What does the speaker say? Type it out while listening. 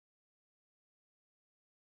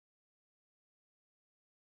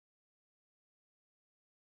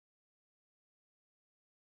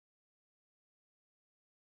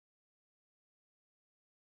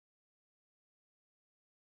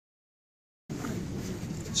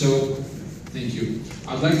So, thank you.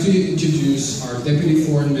 I'd like to introduce our Deputy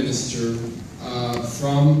Foreign Minister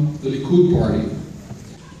from the Likud party,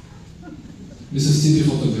 Mrs. Tzipi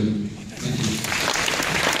Hotovely. Thank you.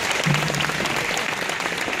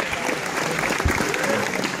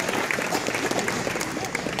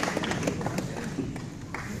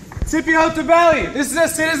 Tzipi Hotovely, this is a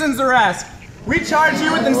citizen's arrest. We charge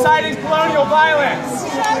you with inciting colonial violence.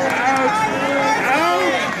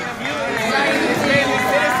 Inciting Israeli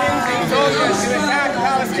citizens and soldiers to attack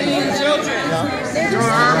Palestinian children.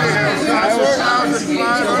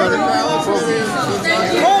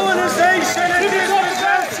 Colonization and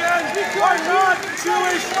dispossession are not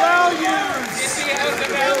Jewish values.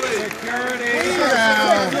 Security.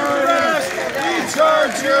 We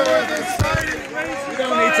charge you with inciting violence. We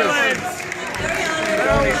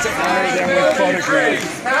don't need to hide them with photographs.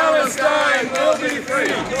 Palestine will be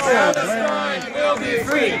free. Palestine will be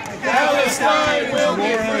free. Palestine will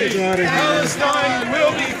be free. Palestine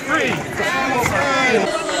will be free. Palestine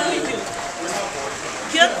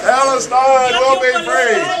will be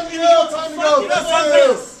free.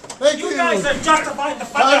 Thank you. You guys are justifying the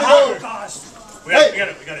fucking Holocaust. We got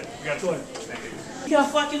it. You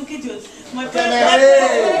can't fucking kid you. My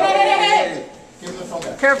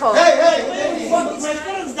Careful. my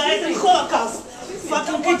parents died in Holocaust.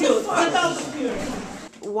 Fucking kid you. Get out of here.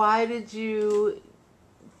 Why did you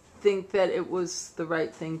think that it was the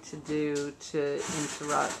right thing to do to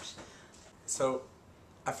interrupt? So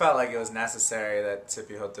I felt like it was necessary that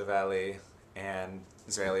Tzipi Hotovely and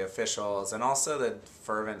Israeli officials and also the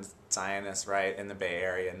fervent Zionists right in the Bay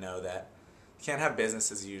Area know that you can't have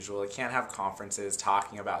business as usual. You can't have conferences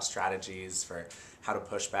talking about strategies for how to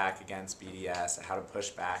push back against BDS, how to push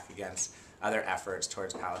back against other efforts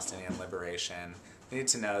towards Palestinian liberation. They need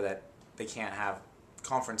to know that they can't have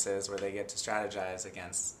conferences where they get to strategize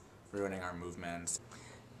against ruining our movements.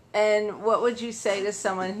 And what would you say to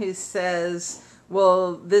someone who says,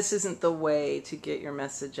 well, this isn't the way to get your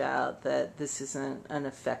message out, that this isn't an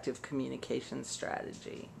effective communication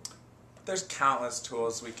strategy? There's countless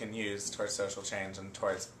tools we can use towards social change and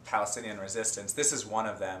towards Palestinian resistance. This is one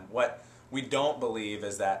of them. What we don't believe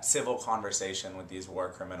is that civil conversation with these war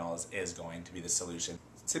criminals is going to be the solution.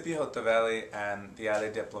 Tzipi Hotovely and the other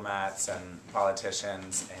diplomats and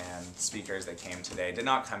politicians and speakers that came today did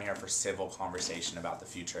not come here for civil conversation about the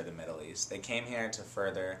future of the Middle East. They came here to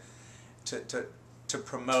further, to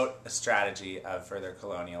promote a strategy of further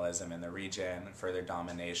colonialism in the region, further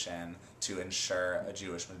domination, to ensure a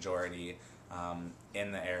Jewish majority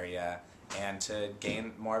in the area, and to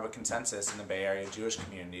gain more of a consensus in the Bay Area Jewish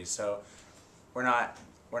community. So we're not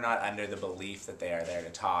under the belief that they are there to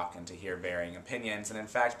talk and to hear varying opinions, and in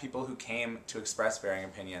fact people who came to express varying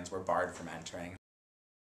opinions were barred from entering.